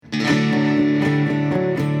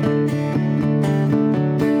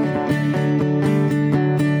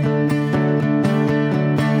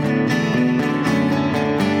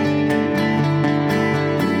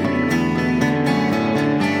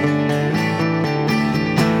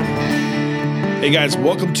Hey guys,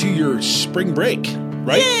 welcome to your spring break,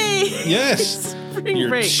 right? Yay! Yes. Spring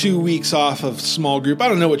break. 2 weeks off of small group. I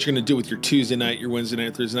don't know what you're going to do with your Tuesday night, your Wednesday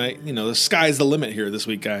night, Thursday night. You know, the sky's the limit here this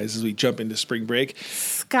week, guys, as we jump into spring break.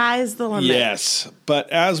 Sky's the limit. Yes. But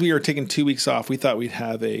as we are taking 2 weeks off, we thought we'd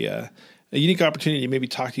have a unique opportunity to maybe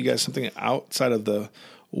talk to you guys something outside of the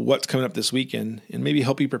what's coming up this weekend and maybe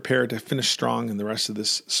help you prepare to finish strong in the rest of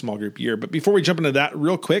this small group year. But before we jump into that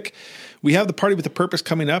real quick, we have the Party with a Purpose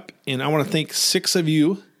coming up, and I want to thank 6 of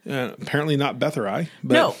you, apparently not Beth or I.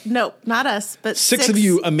 But no, not us, but 6 of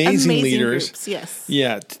you amazing leaders. Groups, yes.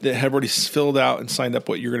 Yeah, that have already filled out and signed up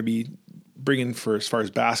what you're going to be bringing for as far as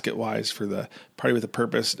basket-wise for the Party with a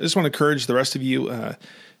Purpose. I just want to encourage the rest of you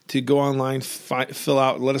to go online, fill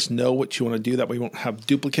out, let us know what you want to do. That way we won't have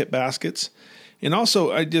duplicate baskets. And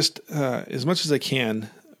also, I just, as much as I can,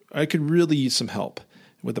 I could really use some help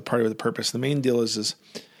with the Party with a Purpose. The main deal is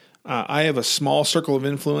I have a small circle of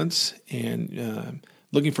influence, and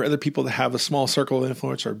looking for other people that have a small circle of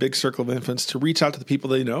influence or a big circle of influence to reach out to the people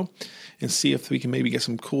they know and see if we can maybe get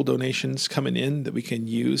some cool donations coming in that we can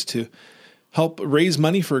use to help raise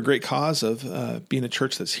money for a great cause of being a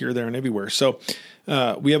church that's here, there, and everywhere. So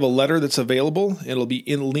we have a letter that's available. It'll be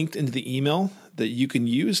linked into the email that you can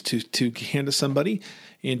use to hand to somebody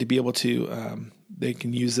and to be able to, they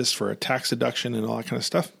can use this for a tax deduction and all that kind of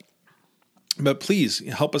stuff. But please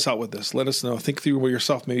help us out with this. Let us know. Think through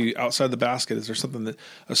yourself, maybe outside the basket. Is there something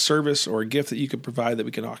a service or a gift that you could provide that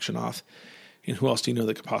we can auction off? And who else do you know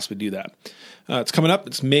that could possibly do that? It's coming up.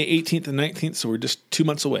 It's May 18th and 19th, so we're just 2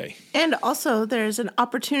 months away. And also, there's an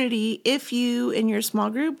opportunity if you in your small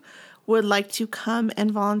group would like to come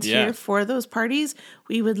and volunteer for those parties.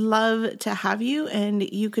 We would love to have you, and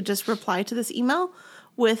you could just reply to this email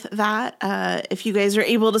with that. If you guys are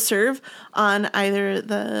able to serve on either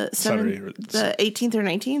the 18th or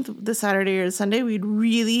 19th, the Saturday or the Sunday, we'd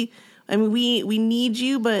really, we need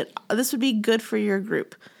you, but this would be good for your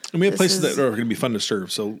group. And we have places that are going to be fun to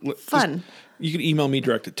serve. So fun. You can email me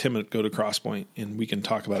direct at Tim at Go to Crosspoint, and we can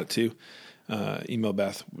talk about it too. Email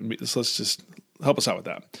Beth. Let's just help us out with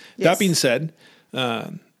that. Yes. That being said,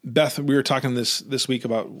 Beth, we were talking this week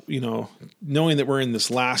about, knowing that we're in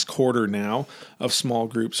this last quarter now of small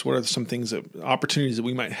groups. What are some opportunities that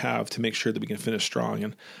we might have to make sure that we can finish strong?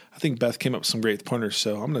 And I think Beth came up with some great pointers.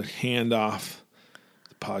 So I'm going to hand off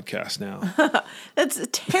the podcast now. That's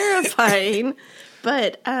terrifying.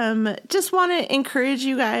 But just want to encourage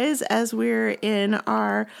you guys as we're in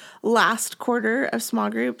our last quarter of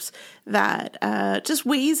small groups that just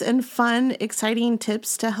ways and fun, exciting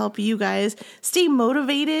tips to help you guys stay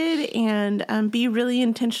motivated and be really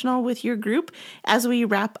intentional with your group. As we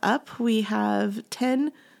wrap up, we have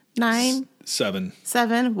 10, 9, 7.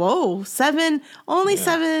 Whoa, 7, only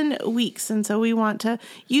 7 weeks. And so we want to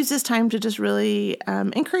use this time to just really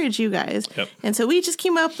encourage you guys. Yep. And so we just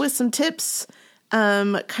came up with some tips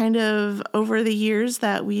kind of over the years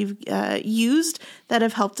that we've used that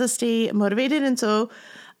have helped us stay motivated. And so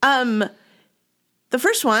the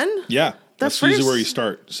first one. Yeah, that's usually where you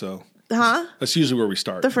start. So that's usually where we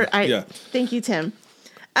start. Thank you, Tim.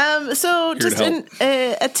 So just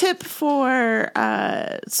a tip for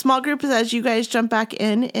small groups as you guys jump back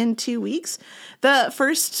in 2 weeks. The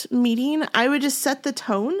first meeting, I would just set the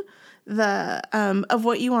tone of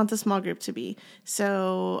what you want the small group to be.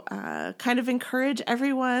 So kind of encourage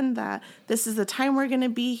everyone that this is the time we're going to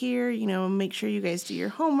be here. Make sure you guys do your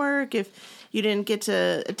homework. If you didn't get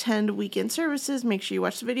to attend weekend services, make sure you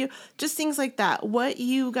watch the video. Just things like that. What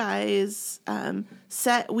you guys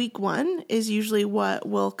set week 1 is usually what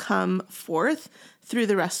will come forth through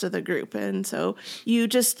the rest of the group. And so you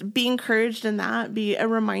just be encouraged in that. Be a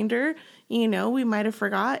reminder. We might have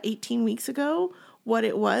forgot 18 weeks ago what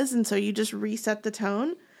it was, and so you just reset the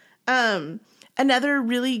tone. Another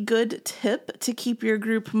really good tip to keep your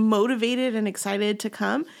group motivated and excited to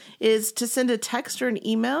come is to send a text or an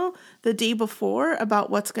email the day before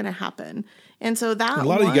about what's going to happen. And so that a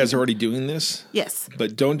lot of you guys are already doing this. Yes.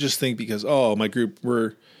 But don't just think because, my group,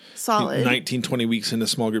 we're solid 19, 20 weeks into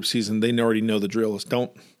small group season, they already know the drill.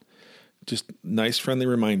 Just nice, friendly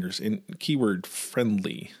reminders. And keyword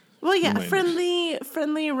friendly. Well, yeah,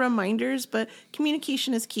 friendly reminders, but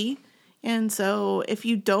communication is key. And so if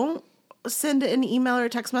you don't send an email or a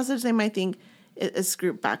text message, they might think, is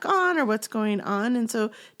group back on or what's going on? And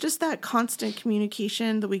so just that constant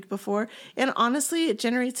communication the week before. And honestly, it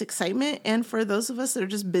generates excitement. And for those of us that are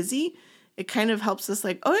just busy, it kind of helps us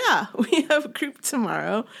like, oh yeah, we have a group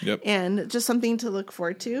tomorrow. Yep. And just something to look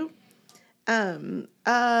forward to.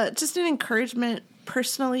 Just an encouragement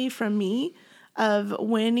personally from me of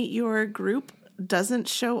when your group doesn't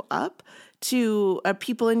show up, to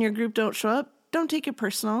people in your group don't show up, don't take it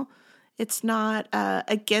personal. It's not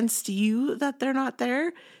against you that they're not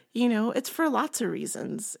there. You know, it's for lots of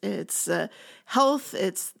reasons. It's health,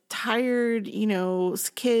 it's tired, you know,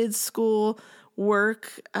 kids, school,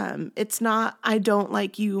 work. It's not, I don't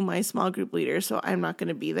like you, my small group leader, so I'm not going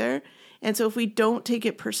to be there. And so if we don't take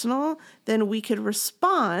it personal, then we could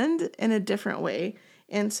respond in a different way.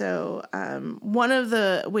 And so one of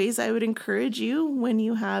the ways I would encourage you when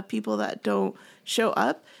you have people that don't show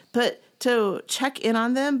up, but to check in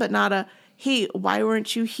on them, but not a, hey, why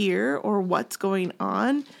weren't you here or what's going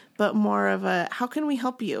on, but more of a, how can we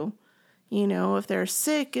help you? You know, if they're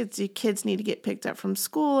sick, it's your kids need to get picked up from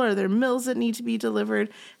school or their meals that need to be delivered.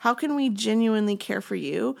 How can we genuinely care for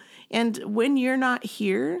you? And when you're not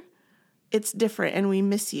here, it's different and we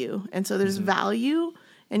miss you. And so there's value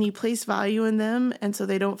and you place value in them. And so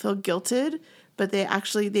they don't feel guilted, but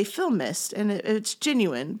they feel missed and it's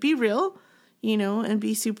genuine. Be real, you know, and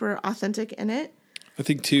be super authentic in it. I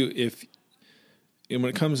think too, and when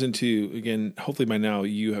it comes into, again, hopefully by now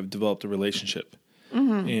you have developed a relationship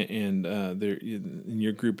and there in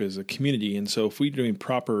your group is a community. And so if we're doing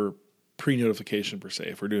proper pre-notification per se,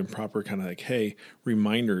 if we're doing proper kind of like, hey,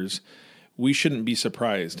 reminders, we shouldn't be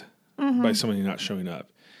surprised by somebody not showing up.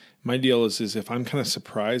 My deal is if I'm kind of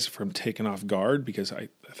surprised, if I'm taken off guard because I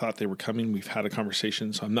thought they were coming, we've had a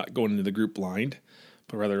conversation, so I'm not going into the group blind,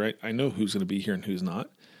 but rather I know who's going to be here and who's not.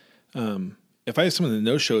 If I have someone that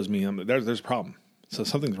no-shows me, there's a problem. So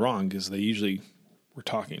something's wrong because they usually were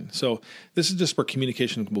talking. So this is just where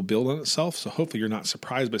communication will build on itself. So hopefully you're not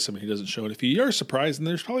surprised by somebody who doesn't show. And if you are surprised, then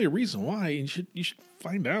there's probably a reason why. And you should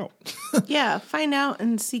find out. Yeah, find out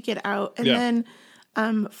and seek it out. And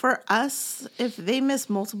then for us, if they miss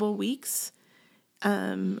multiple weeks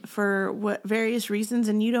for what various reasons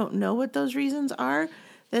and you don't know what those reasons are,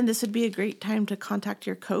 then this would be a great time to contact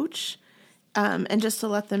your coach. And just to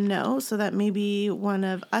let them know so that maybe one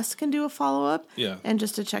of us can do a follow-up and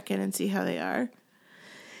just to check in and see how they are.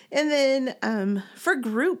 And then for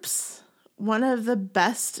groups, one of the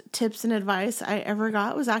best tips and advice I ever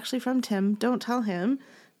got was actually from Tim. Don't tell him,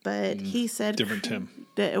 but he said... Different Tim.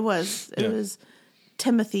 It was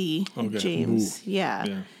Timothy James. Ooh.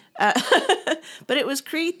 Yeah. But it was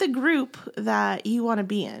create the group that you want to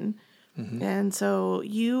be in. Mm-hmm. And so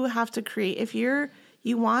you have to create... If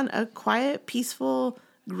you want a quiet, peaceful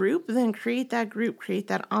group, then create that group, create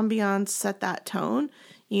that ambiance, set that tone.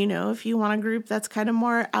 You know, if you want a group that's kind of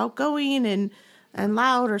more outgoing and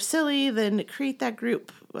loud or silly, then create that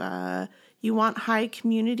group. You want high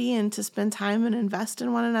community and to spend time and invest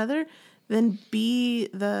in one another, then be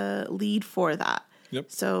the lead for that. Yep.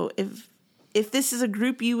 So if this is a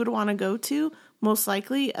group you would want to go to, most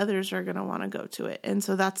likely others are going to want to go to it. And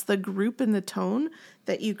so that's the group and the tone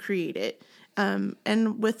that you created.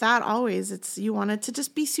 And with that, always, you want it to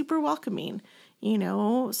just be super welcoming. You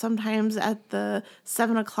know, sometimes at the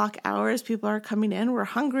 7:00 hours, people are coming in, we're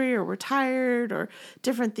hungry or we're tired or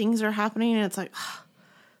different things are happening. And it's like,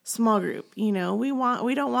 small group, you know, we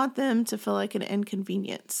don't want them to feel like an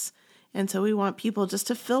inconvenience. And so we want people just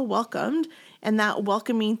to feel welcomed, and that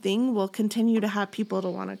welcoming thing will continue to have people to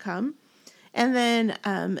want to come. And then,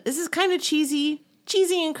 this is kind of cheesy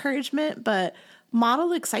encouragement, but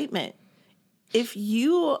model excitement. If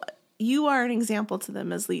you are an example to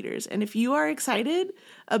them as leaders, and if you are excited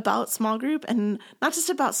about small group, and not just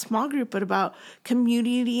about small group, but about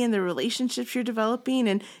community and the relationships you're developing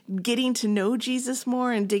and getting to know Jesus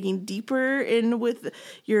more and digging deeper in with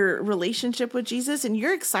your relationship with Jesus, and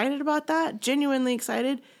you're excited about that, genuinely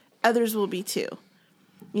excited, others will be too.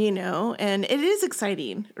 You know, and it is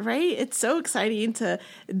exciting, right? It's so exciting to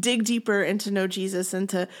dig deeper and to know Jesus and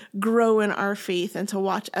to grow in our faith and to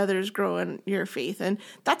watch others grow in your faith. And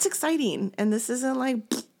that's exciting. And this isn't like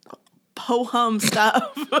ho-hum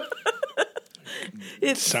stuff.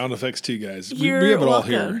 It's sound effects too, guys. We have it all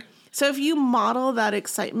welcome. Here. So if you model that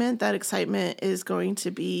excitement is going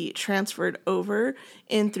to be transferred over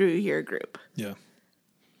in through your group. Yeah.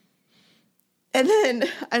 And then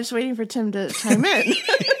I'm just waiting for Tim to chime in.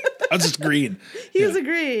 I was just agreeing. He was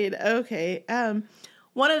agreed. Okay.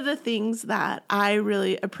 One of the things that I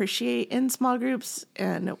really appreciate in small groups,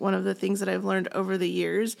 and one of the things that I've learned over the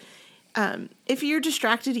years, if you're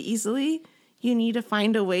distracted easily, you need to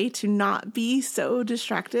find a way to not be so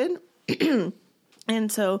distracted. And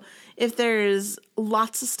so if there's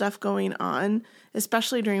lots of stuff going on,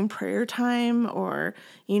 especially during prayer time or,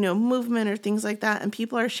 you know, movement or things like that, and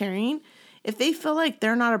people are sharing, if they feel like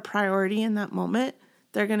they're not a priority in that moment,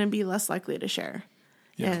 they're going to be less likely to share.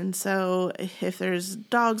 Yeah. And so if there's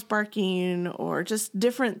dogs barking or just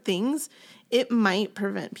different things, it might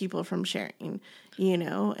prevent people from sharing.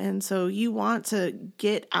 and so you want to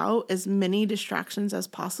get out as many distractions as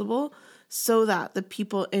possible so that the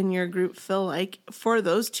people in your group feel like for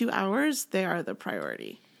those 2 hours, they are the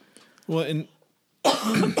priority. Well, and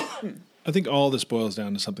I think all this boils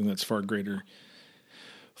down to something that's far greater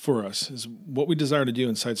for us. Is what we desire to do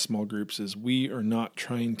inside small groups is we are not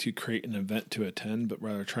trying to create an event to attend, but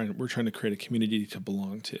rather we're trying to create a community to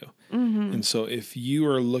belong to. Mm-hmm. And so if you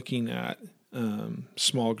are looking at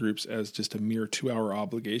small groups as just a mere 2-hour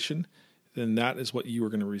obligation, then that is what you are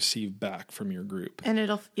going to receive back from your group. And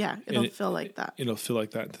it'll feel like that. It'll feel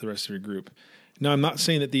like that to the rest of your group. Now, I'm not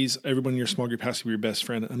saying that everyone in your small group has to be your best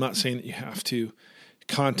friend. I'm not saying that you have to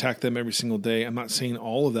contact them every single day. I'm not saying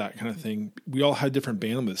all of that kind of thing. We all have different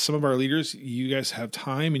bandwidths. Some of our leaders, you guys have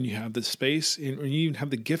time and you have the space and you even have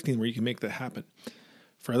the gifting where you can make that happen.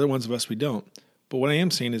 For other ones of us, we don't. But what I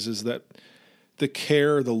am saying is that the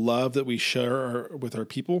care, the love that we share with our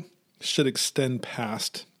people should extend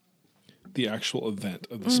past the actual event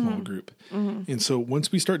of the small group. Mm-hmm. And so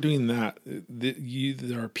once we start doing that,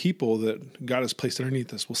 there are people that God has placed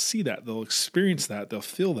underneath us will see that. They'll experience that. They'll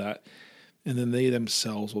feel that. And then they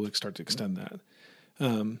themselves will start to extend that.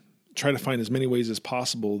 Try to find as many ways as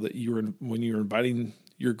possible that when you're inviting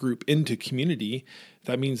your group into community,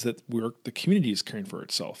 that means that the community is caring for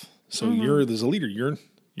itself. So as a leader, you're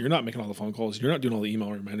not making all the phone calls. You're not doing all the email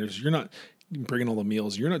reminders. You're not bringing all the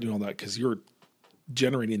meals. You're not doing all that because you're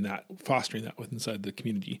generating that, fostering that inside the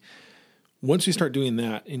community. Once we start doing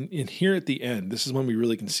that, and here at the end, this is when we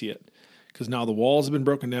really can see it. Because now the walls have been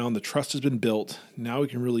broken down, the trust has been built. Now we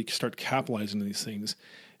can really start capitalizing on these things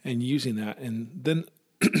and using that. And then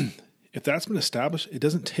if that's been established, it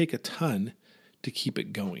doesn't take a ton to keep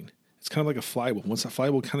it going. It's kind of like a flywheel. Once that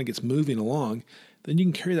flywheel kind of gets moving along, then you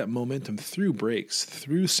can carry that momentum through breaks,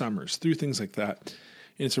 through summers, through things like that.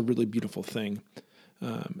 And it's a really beautiful thing.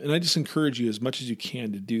 And I just encourage you as much as you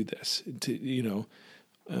can to do this.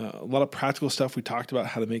 A lot of practical stuff we talked about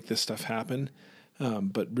how to make this stuff happen.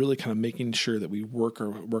 But really kind of making sure that we work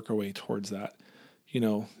our way towards that.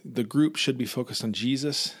 The group should be focused on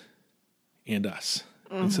Jesus and us.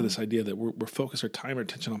 Mm-hmm. And so this idea that we're focused our time, our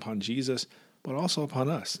attention upon Jesus, but also upon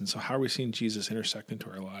us. And so how are we seeing Jesus intersect into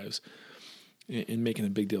our lives and making a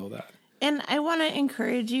big deal of that? And I want to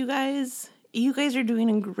encourage you guys. You guys are doing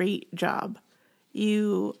a great job.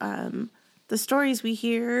 The stories we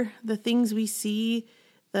hear, the things we see,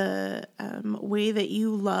 the way that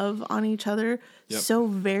you love on each other so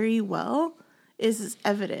very well is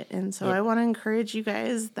evident. And so I want to encourage you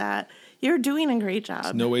guys that you're doing a great job.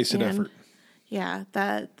 It's no wasted effort. Yeah,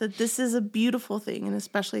 that this is a beautiful thing. And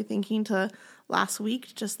especially thinking to last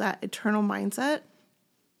week, just that eternal mindset,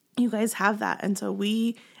 you guys have that. And so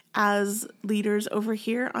we, as leaders over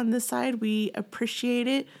here on this side, we appreciate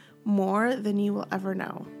it more than you will ever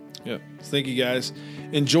know. Yeah. Thank you, guys.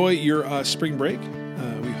 Enjoy your spring break.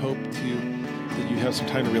 We hope that you have some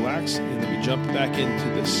time to relax and that we jump back into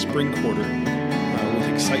the spring quarter with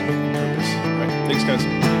excitement and purpose. All right. Thanks, guys.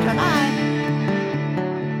 Bye-bye.